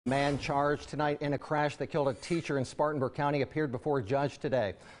Man charged tonight in a crash that killed a teacher in Spartanburg County appeared before a judge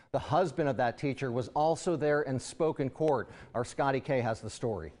today. The husband of that teacher was also there and spoke in court. Our Scotty K has the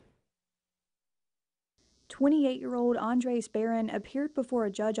story. 28-year-old Andres Barron appeared before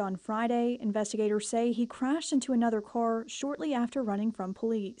a judge on Friday. Investigators say he crashed into another car shortly after running from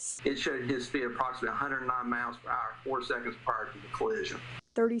police. It showed his speed approximately 109 miles per hour, 4 seconds prior to the collision.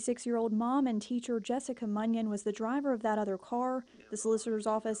 36-year-old mom and teacher Jessica Munyon was the driver of that other car. The solicitor's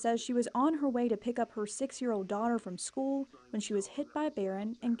office says she was on her way to pick up her 6-year-old daughter from school when she was hit by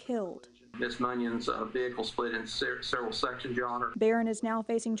Barron and killed. Miss Munyon's vehicle split in several sections, Your Honor. Barron is now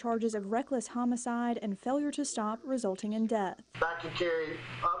facing charges of reckless homicide and failure to stop, resulting in death. That can carry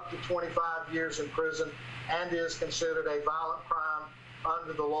up to 25 years in prison and is considered a violent crime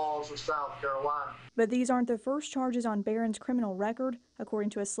under the laws of South Carolina. But these aren't the first charges on Barron's criminal record. According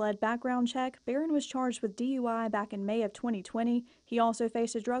to a SLED background check, Barron was charged with DUI back in May of 2020. He also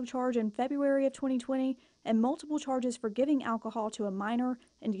faced a drug charge in February of 2020 and multiple charges for giving alcohol to a minor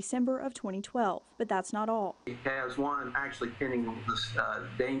in December of 2012. But that's not all. He has one actually pending this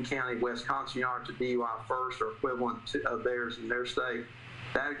Dane County, Wisconsin yard to DUI first or equivalent of theirs in their state.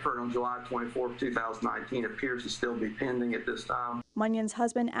 That occurred on July 24, 2019. It appears to still be pending at this time. Munyon's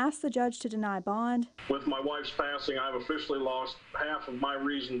husband asked the judge to deny bond. With my wife's passing, I've officially lost half of my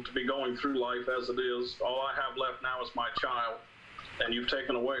reason to be going through life as it is. All I have left now is my child, and you've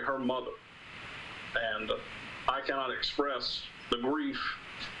taken away her mother. And I cannot express the grief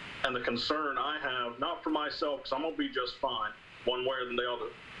and the concern I have, not for myself, because I'm going to be just fine, one way or the other,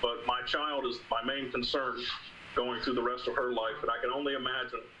 but my child is my main concern going through the rest of her life, and I can only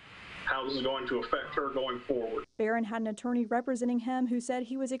imagine how this is going to affect her going forward. Barron had an attorney representing him who said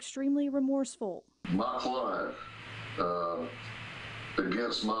he was extremely remorseful. My client,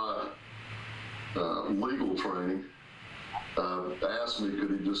 against my legal training, asked me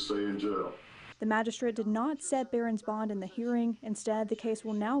could he just stay in jail. The magistrate did not set Barron's bond in the hearing. Instead, the case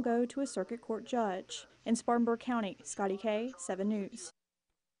will now go to a circuit court judge. In Spartanburg County, Scotty K, 7 News.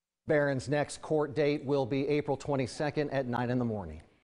 Barron's next court date will be April 22nd at 9 in the morning.